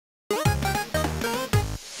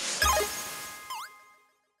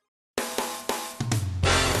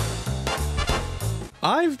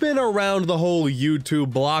I've been around the whole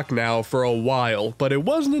YouTube block now for a while, but it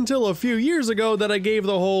wasn't until a few years ago that I gave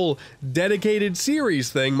the whole dedicated series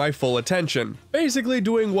thing my full attention. Basically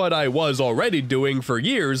doing what I was already doing for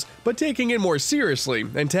years, but taking it more seriously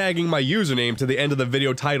and tagging my username to the end of the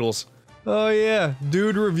video titles. Oh yeah,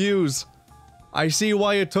 Dude Reviews. I see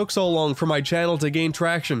why it took so long for my channel to gain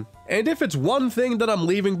traction. And if it's one thing that I'm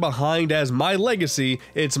leaving behind as my legacy,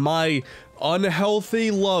 it's my unhealthy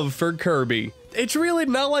love for Kirby. It's really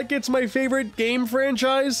not like it's my favorite game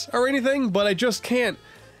franchise or anything, but I just can't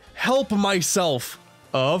help myself.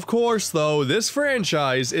 Of course though, this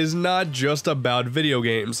franchise is not just about video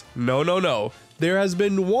games. No, no, no. There has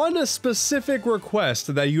been one specific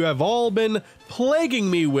request that you have all been plaguing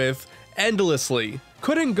me with endlessly.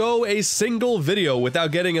 Couldn't go a single video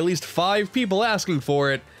without getting at least 5 people asking for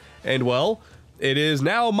it, and well, it is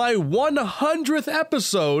now my 100th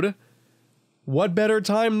episode. What better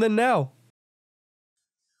time than now?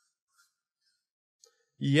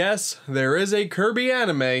 Yes, there is a Kirby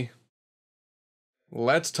anime.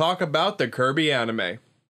 Let's talk about the Kirby anime.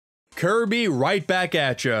 Kirby Right Back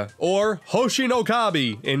At Ya, or Hoshi no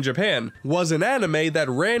Kabi in Japan, was an anime that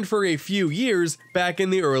ran for a few years back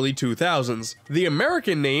in the early 2000s. The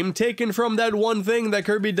American name taken from that one thing that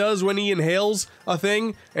Kirby does when he inhales a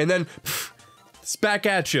thing, and then pff, it's back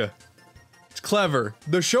at ya. It's clever.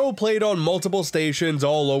 The show played on multiple stations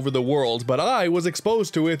all over the world, but I was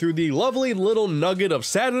exposed to it through the lovely little nugget of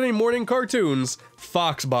Saturday morning cartoons,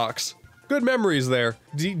 Foxbox. Good memories there.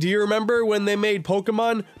 Do you remember when they made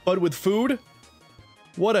Pokemon, but with food?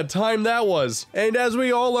 What a time that was. And as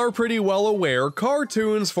we all are pretty well aware,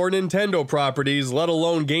 cartoons for Nintendo properties, let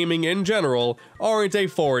alone gaming in general, aren't a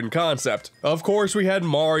foreign concept. Of course, we had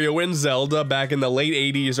Mario and Zelda back in the late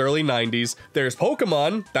 80s, early 90s. There's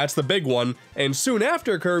Pokemon, that's the big one, and soon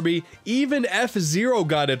after Kirby, even F-Zero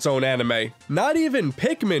got its own anime. Not even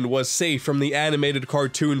Pikmin was safe from the animated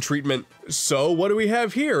cartoon treatment. So what do we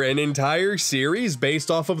have here? An entire series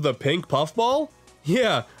based off of the pink puffball?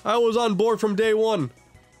 Yeah, I was on board from day one.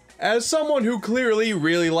 As someone who clearly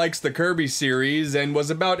really likes the Kirby series and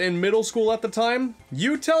was about in middle school at the time,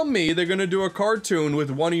 you tell me they're gonna do a cartoon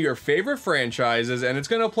with one of your favorite franchises and it's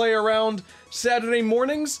gonna play around Saturday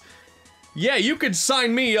mornings? Yeah, you could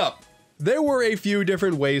sign me up. There were a few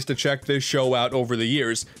different ways to check this show out over the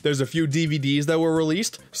years. There's a few DVDs that were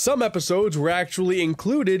released. Some episodes were actually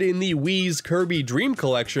included in the Wii's Kirby Dream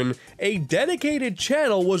Collection. A dedicated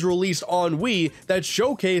channel was released on Wii that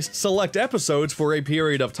showcased select episodes for a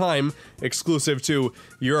period of time, exclusive to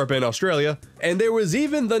Europe and Australia. And there was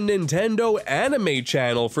even the Nintendo Anime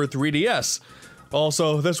channel for 3DS.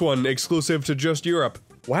 Also, this one exclusive to just Europe.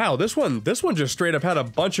 Wow, this one just straight up had a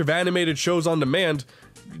bunch of animated shows on demand.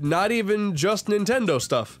 Not even just Nintendo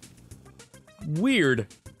stuff. Weird.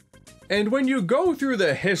 And when you go through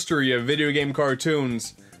the history of video game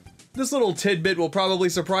cartoons, this little tidbit will probably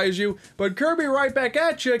surprise you, but Kirby Right Back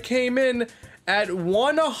At Ya came in at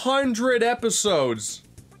 100 episodes.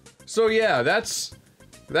 So yeah, that's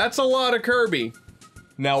a lot of Kirby.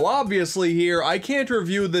 Now obviously here, I can't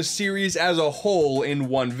review this series as a whole in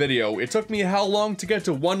one video. It took me how long to get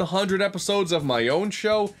to 100 episodes of my own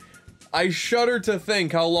show? I shudder to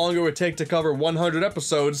think how long it would take to cover 100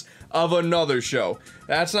 episodes of another show.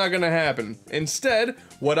 That's not gonna happen. Instead,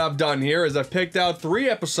 what I've done here is I've picked out 3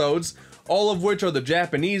 episodes, all of which are the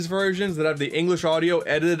Japanese versions that have the English audio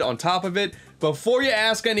edited on top of it, before you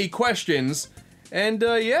ask any questions, and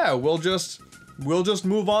yeah, we'll just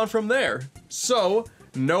move on from there. So,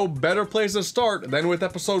 no better place to start than with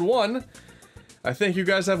episode 1. I think you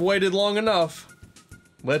guys have waited long enough.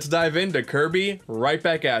 Let's dive into Kirby Right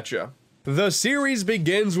Back At Ya. The series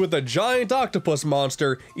begins with a giant octopus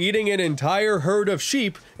monster eating an entire herd of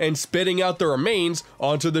sheep and spitting out the remains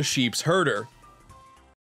onto the sheep's herder.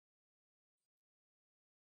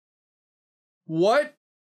 What?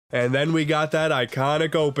 And then we got that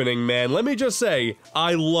iconic opening, man. Let me just say,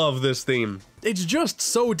 I love this theme. It's just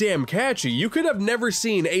so damn catchy. You could have never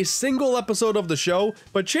seen a single episode of the show,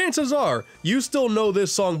 but chances are, you still know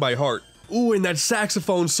this song by heart. Ooh, and that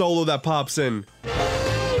saxophone solo that pops in.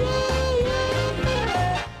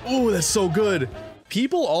 Ooh, that's so good.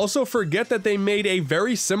 People also forget that they made a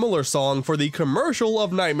very similar song for the commercial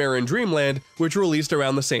of Nightmare in Dreamland, which released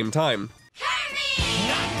around the same time.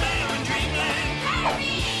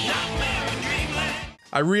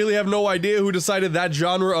 I really have no idea who decided that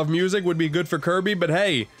genre of music would be good for Kirby, but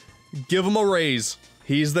hey, give him a raise.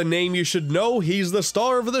 He's the name you should know, he's the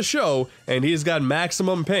star of the show, and he's got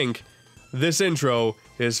maximum pink. This intro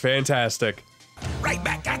is fantastic. Right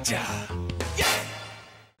back at ya! Yeah!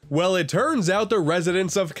 Well, it turns out the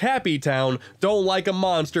residents of Cappy Town don't like a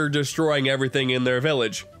monster destroying everything in their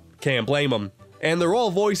village. Can't blame them. And they're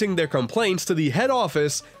all voicing their complaints to the head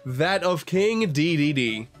office, that of King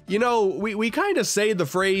Dedede. You know, we kind of say the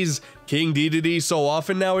phrase King Dedede so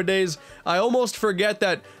often nowadays, I almost forget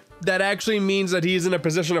that actually means that he's in a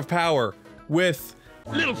position of power, with...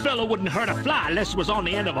 Little fella wouldn't hurt a fly unless it was on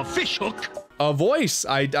the end of a fish hook. A voice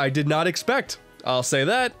I did not expect, I'll say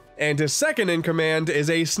that. And his second in command is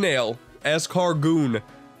a snail, Escargoon.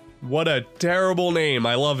 What a terrible name,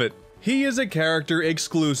 I love it. He is a character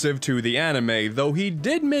exclusive to the anime, though he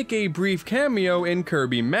did make a brief cameo in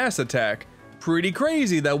Kirby Mass Attack. Pretty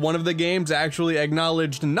crazy that one of the games actually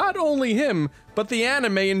acknowledged not only him, but the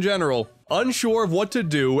anime in general. Unsure of what to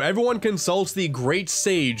do, everyone consults the great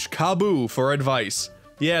sage Kabu for advice.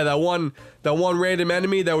 Yeah, that one random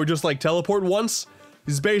enemy that would just like teleport once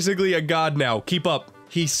is basically a god now, keep up.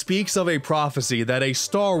 He speaks of a prophecy that a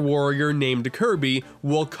star warrior named Kirby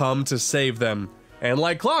will come to save them. And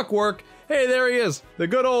like clockwork, hey, there he is. The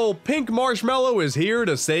good old pink marshmallow is here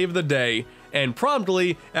to save the day. And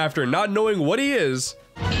promptly, after not knowing what he is...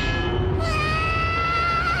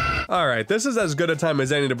 Alright, this is as good a time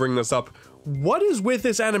as any to bring this up. What is with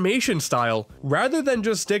this animation style? Rather than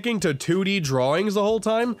just sticking to 2D drawings the whole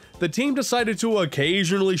time, the team decided to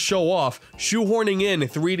occasionally show off, shoehorning in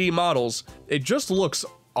 3D models. It just looks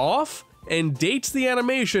off and dates the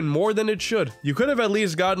animation more than it should. You could have at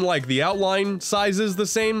least gotten like the outline sizes the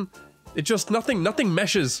same. It just nothing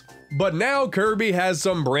meshes. But now Kirby has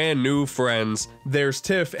some brand new friends. There's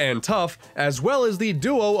Tiff and Tuff, as well as the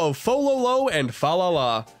duo of Fololo and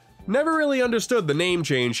Falala. Never really understood the name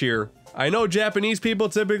change here. I know Japanese people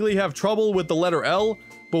typically have trouble with the letter L,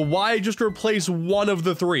 but why just replace one of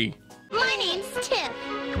the three? My name's Tiff.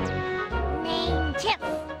 Name Tiff.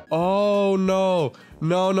 Oh no.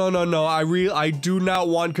 No. I do not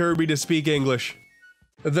want Kirby to speak English.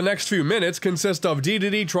 The next few minutes consist of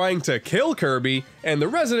Dedede trying to kill Kirby, and the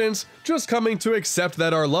residents just coming to accept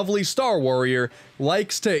that our lovely Star Warrior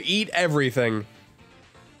likes to eat everything.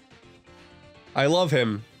 I love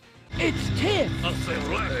him. It's Tiff.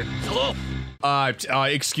 Hello?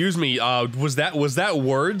 Excuse me, was that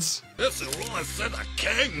words? This is what I said, a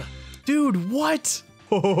king. Dude, what?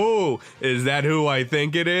 Oh, is that who I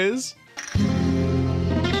think it is?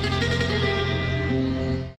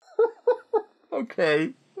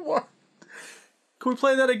 Okay, what? Can we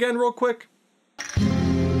play that again real quick?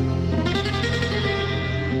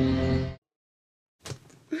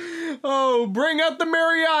 Oh, bring out the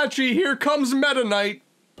mariachi, here comes Meta Knight.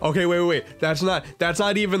 Okay, wait, that's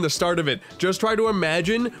not even the start of it. Just try to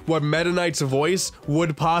imagine what Meta Knight's voice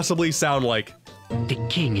would possibly sound like. The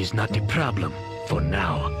king is not the problem, for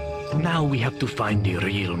now. Now we have to find the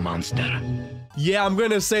real monster. Yeah, I'm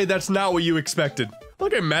gonna say that's not what you expected.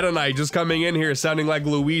 Look at Meta Knight just coming in here sounding like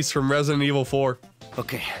Luis from Resident Evil 4.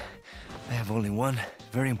 Okay, I have only one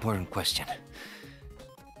very important question.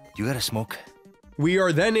 You got a smoke? We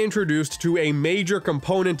are then introduced to a major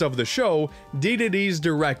component of the show, Dedede's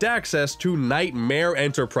direct access to Nightmare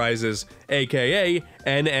Enterprises, aka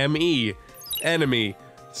NME. Enemy.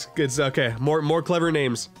 It's okay, more clever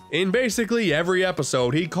names. In basically every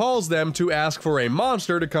episode, he calls them to ask for a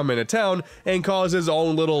monster to come into town and cause his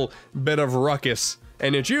own little bit of ruckus.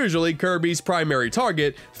 And it's usually Kirby's primary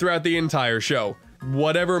target throughout the entire show.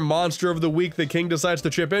 Whatever monster of the week the king decides to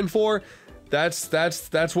chip in for, that's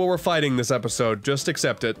what we're fighting this episode, just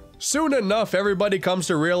accept it. Soon enough, everybody comes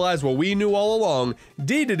to realize what we knew all along,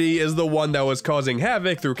 Dedede is the one that was causing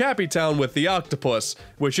havoc through Cappy Town with the octopus,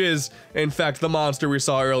 which is, in fact, the monster we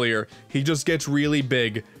saw earlier. He just gets really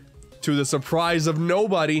big. To the surprise of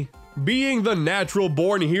nobody, being the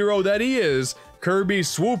natural-born hero that he is, Kirby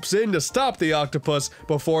swoops in to stop the octopus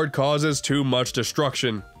before it causes too much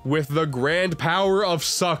destruction. With the grand power of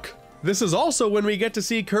Suck. This is also when we get to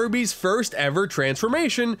see Kirby's first ever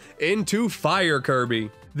transformation into Fire Kirby.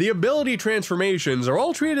 The ability transformations are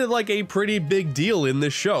all treated like a pretty big deal in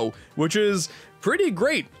this show, which is pretty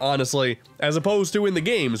great, honestly, as opposed to in the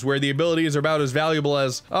games where the abilities are about as valuable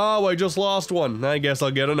as, oh, I just lost one, I guess I'll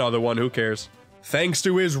get another one, who cares. Thanks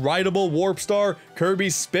to his rideable warp star, Kirby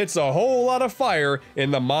spits a whole lot of fire in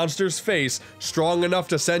the monster's face, strong enough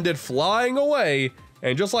to send it flying away,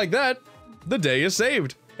 and just like that, the day is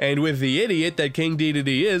saved. And with the idiot that King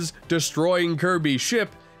Dedede is destroying Kirby's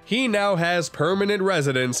ship, he now has permanent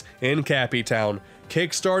residence in Cappy Town,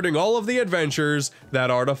 kickstarting all of the adventures that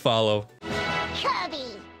are to follow.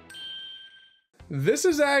 Kirby. This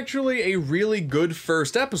is actually a really good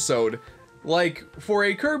first episode. Like, for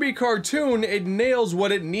a Kirby cartoon, it nails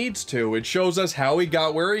what it needs to. It shows us how he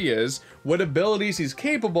got where he is, what abilities he's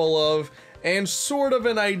capable of, and sort of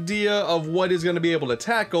an idea of what he's going to be able to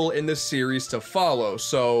tackle in the series to follow.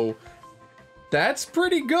 So that's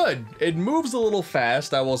pretty good. It moves a little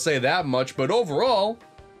fast, I will say that much, but overall,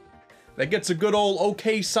 that gets a good old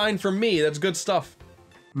okay sign from me. That's good stuff.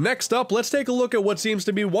 Next up, let's take a look at what seems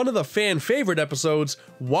to be one of the fan favorite episodes,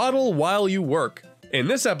 Waddle While You Work. In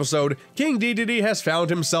this episode, King Dedede has found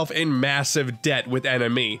himself in massive debt with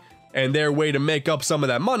NME, and their way to make up some of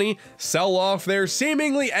that money, sell off their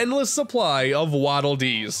seemingly endless supply of Waddle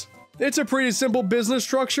Dees. It's a pretty simple business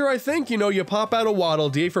structure, I think. You know, you pop out a Waddle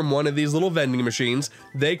Dee from one of these little vending machines,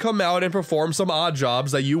 they come out and perform some odd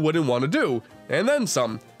jobs that you wouldn't want to do, and then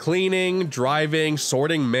some. Cleaning, driving,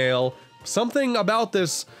 sorting mail. Something about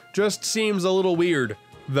this just seems a little weird,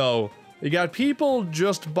 though. You got people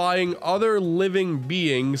just buying other living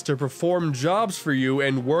beings to perform jobs for you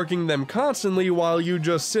and working them constantly while you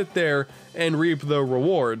just sit there and reap the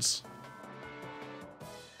rewards.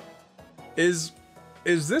 Is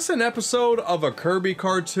this an episode of a Kirby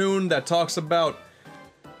cartoon that talks about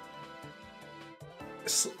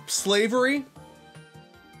slavery?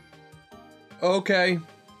 Okay.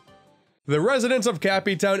 The residents of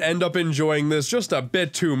Cappytown end up enjoying this just a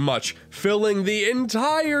bit too much, filling the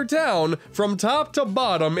entire town from top to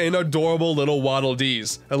bottom in adorable little Waddle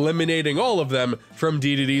Dees, eliminating all of them from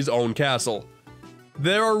Dedede's own castle.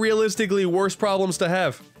 There are realistically worse problems to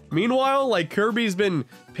have. Meanwhile, like, Kirby's been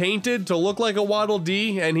painted to look like a Waddle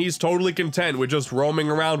Dee, and he's totally content with just roaming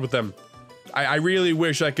around with them. I really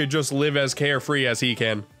wish I could just live as carefree as he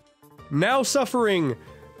can. Now suffering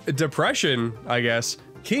depression, I guess,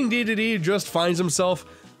 King Dedede just finds himself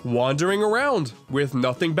wandering around with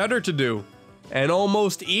nothing better to do, and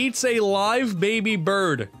almost eats a live baby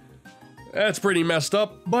bird. That's pretty messed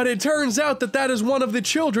up, but it turns out that that is one of the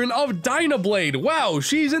children of Dynablade. Wow,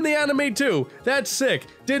 she's in the anime too. That's sick.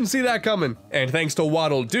 Didn't see that coming. And thanks to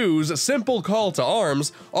Waddle Doo's simple call to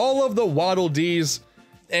arms, all of the Waddle Dees,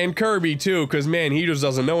 and Kirby too, cause man, he just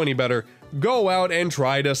doesn't know any better, go out and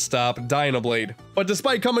try to stop Dynablade. But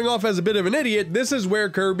despite coming off as a bit of an idiot, this is where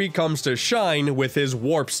Kirby comes to shine with his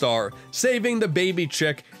Warp Star, saving the baby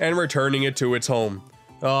chick and returning it to its home.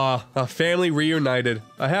 Ah, a family reunited.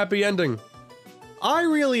 A happy ending. I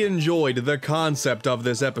really enjoyed the concept of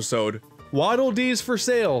this episode. Waddle Dees for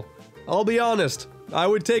sale. I'll be honest, I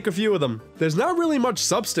would take a few of them. There's not really much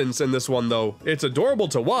substance in this one though. It's adorable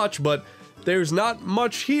to watch, but there's not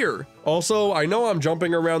much here. Also, I know I'm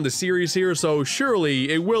jumping around the series here, so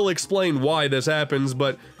surely it will explain why this happens,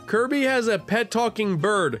 but Kirby has a pet talking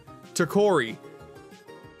bird, Takori.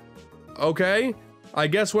 Okay, I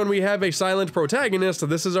guess when we have a silent protagonist,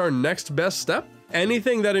 this is our next best step?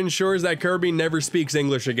 Anything that ensures that Kirby never speaks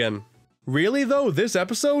English again. Really though, this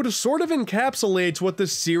episode sort of encapsulates what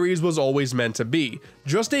this series was always meant to be.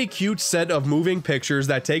 Just a cute set of moving pictures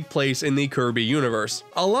that take place in the Kirby universe.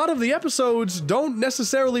 A lot of the episodes don't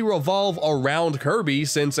necessarily revolve around Kirby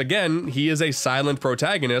since, again, he is a silent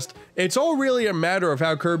protagonist. It's all really a matter of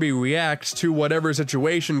how Kirby reacts to whatever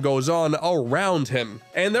situation goes on around him.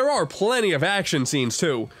 And there are plenty of action scenes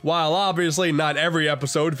too. While obviously not every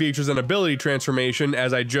episode features an ability transformation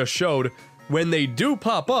as I just showed, when they do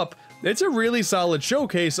pop up, it's a really solid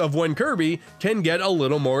showcase of when Kirby can get a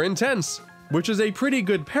little more intense, which is a pretty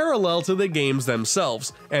good parallel to the games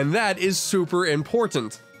themselves, and that is super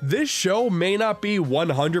important. This show may not be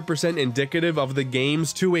 100% indicative of the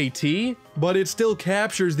games to a T, but it still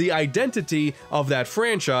captures the identity of that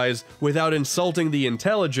franchise without insulting the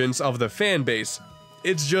intelligence of the fanbase.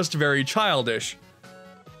 It's just very childish.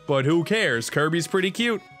 But who cares, Kirby's pretty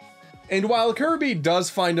cute. And while Kirby does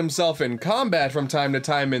find himself in combat from time to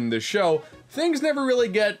time in the show, things never really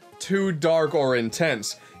get too dark or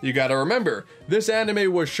intense. You gotta remember, this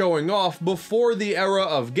anime was showing off before the era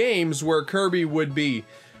of games where Kirby would be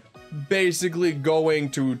basically going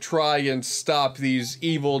to try and stop these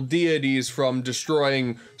evil deities from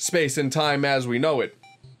destroying space and time as we know it.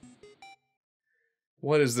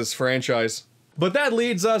 What is this franchise? But that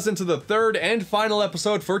leads us into the third and final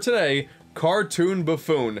episode for today, Cartoon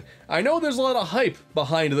Buffoon. I know there's a lot of hype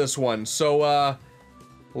behind this one, so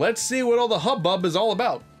let's see what all the hubbub is all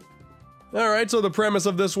about. Alright, so the premise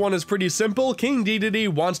of this one is pretty simple. King Dedede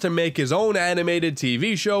wants to make his own animated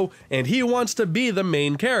TV show, and he wants to be the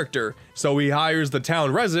main character. So he hires the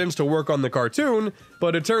town residents to work on the cartoon,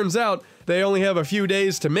 but it turns out they only have a few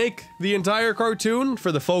days to make the entire cartoon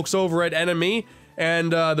for the folks over at NME,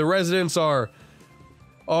 and the residents are...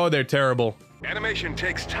 oh, they're terrible. Animation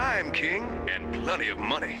takes time, King, and plenty of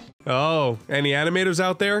money. Oh, any animators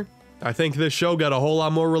out there? I think this show got a whole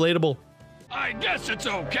lot more relatable. I guess it's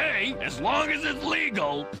okay, as long as it's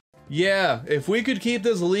legal. Yeah, if we could keep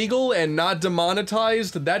this legal and not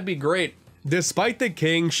demonetized, that'd be great. Despite the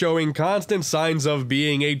king showing constant signs of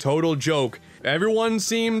being a total joke, everyone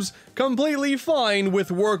seems completely fine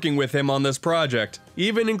with working with him on this project,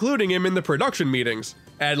 even including him in the production meetings.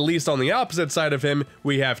 At least on the opposite side of him,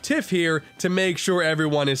 we have Tiff here to make sure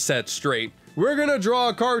everyone is set straight. We're gonna draw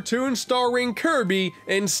a cartoon starring Kirby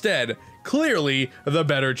instead, clearly the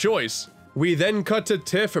better choice. We then cut to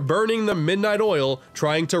Tiff burning the midnight oil,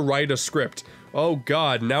 trying to write a script. Oh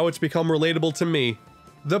god, now it's become relatable to me.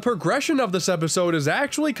 The progression of this episode is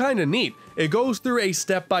actually kinda neat. It goes through a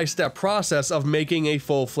step-by-step process of making a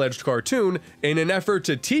full-fledged cartoon in an effort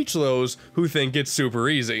to teach those who think it's super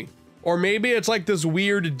easy. Or maybe it's like this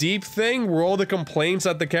weird deep thing where all the complaints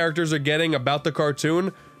that the characters are getting about the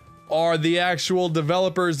cartoon are the actual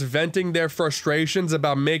developers venting their frustrations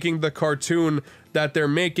about making the cartoon that they're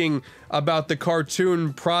making, about the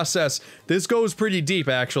cartoon process. This goes pretty deep,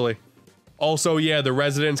 actually. Also, yeah, the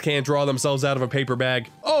residents can't draw themselves out of a paper bag.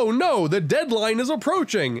 Oh no, the deadline is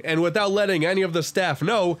approaching! And without letting any of the staff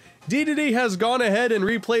know, DDD has gone ahead and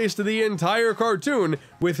replaced the entire cartoon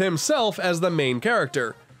with himself as the main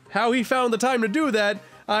character. How he found the time to do that,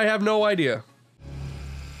 I have no idea.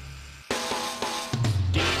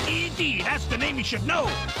 DDD, that's the name you should know.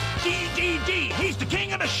 DDD, he's the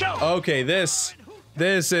king of the show. Okay, this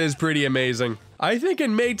is pretty amazing. I think it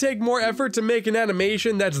may take more effort to make an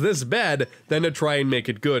animation that's this bad than to try and make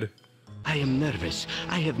it good. I am nervous.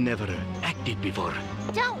 I have never acted before.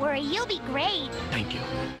 Don't worry, you'll be great. Thank you.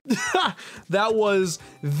 That was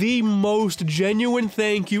the most genuine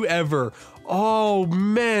thank you ever. Oh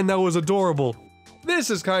man, that was adorable.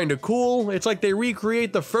 This is kinda cool. It's like they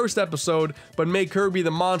recreate the first episode, but make Kirby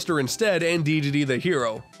the monster instead and DDD the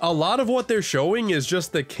hero. A lot of what they're showing is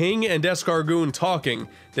just the king and Escargoon talking.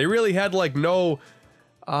 They really had like no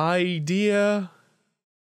idea.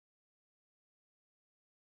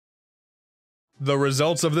 The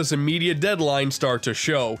results of this immediate deadline start to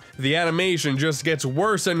show. The animation just gets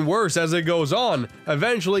worse and worse as it goes on,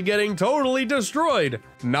 eventually getting totally destroyed.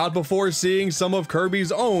 Not before seeing some of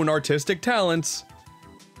Kirby's own artistic talents.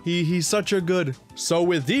 He's such a good. So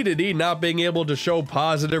with DDD not being able to show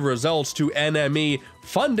positive results to NME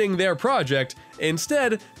funding their project,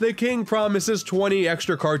 instead, the king promises 20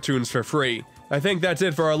 extra cartoons for free. I think that's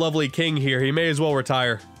it for our lovely king here. He may as well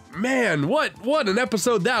retire. Man, what an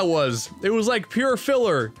episode that was. It was like pure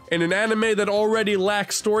filler in an anime that already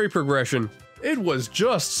lacks story progression. It was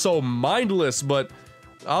just so mindless, but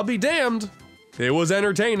I'll be damned. It was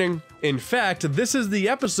entertaining. In fact, this is the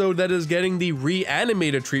episode that is getting the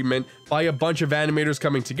reanimated treatment by a bunch of animators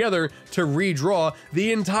coming together to redraw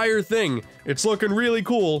the entire thing. It's looking really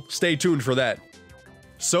cool. Stay tuned for that.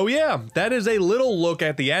 So yeah, that is a little look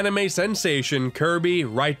at the anime sensation Kirby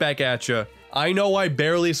right back at ya. I know I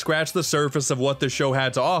barely scratched the surface of what the show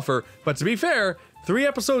had to offer, but to be fair, 3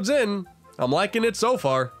 episodes in, I'm liking it so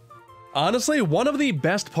far. Honestly, one of the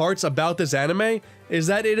best parts about this anime is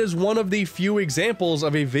that it is one of the few examples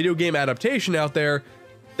of a video game adaptation out there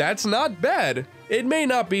that's not bad. It may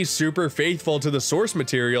not be super faithful to the source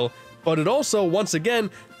material, but it also, once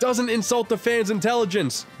again, doesn't insult the fans'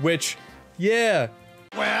 intelligence, which, yeah.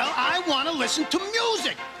 Well, I want to listen to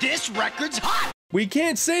music. This record's hot. We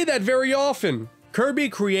can't say that very often. Kirby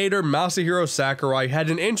creator Masahiro Sakurai had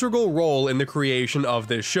an integral role in the creation of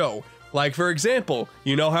this show. Like, for example,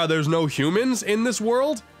 you know how there's no humans in this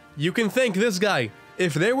world? You can thank this guy.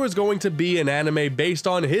 If there was going to be an anime based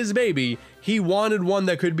on his baby, he wanted one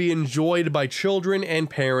that could be enjoyed by children and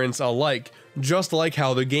parents alike, just like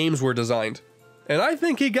how the games were designed. And I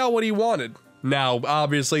think he got what he wanted. Now,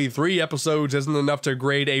 obviously, 3 episodes isn't enough to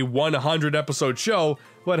grade a 100 episode show,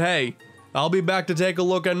 but hey, I'll be back to take a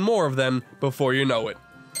look at more of them before you know it.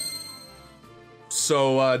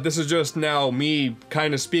 So, this is just now me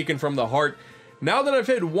kind of speaking from the heart. Now that I've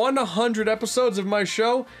hit 100 episodes of my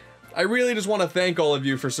show, I really just want to thank all of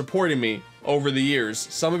you for supporting me over the years.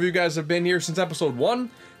 Some of you guys have been here since episode 1.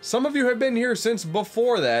 Some of you have been here since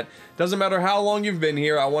before that. Doesn't matter how long you've been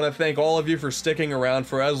here, I want to thank all of you for sticking around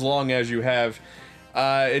for as long as you have.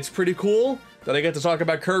 It's pretty cool that I get to talk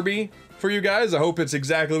about Kirby for you guys. I hope it's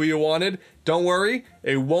exactly what you wanted. Don't worry,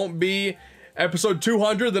 it won't be episode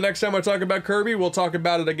 200 the next time I talk about Kirby. We'll talk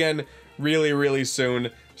about it again really, really soon,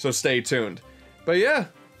 so stay tuned. But yeah,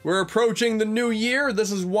 we're approaching the new year.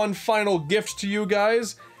 This is one final gift to you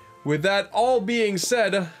guys. With that all being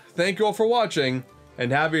said, thank you all for watching,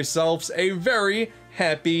 and have yourselves a very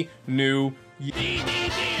happy new year. DDD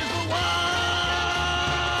is the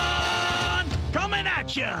one coming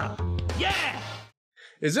at ya. Yeah.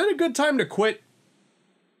 Is it a good time to quit?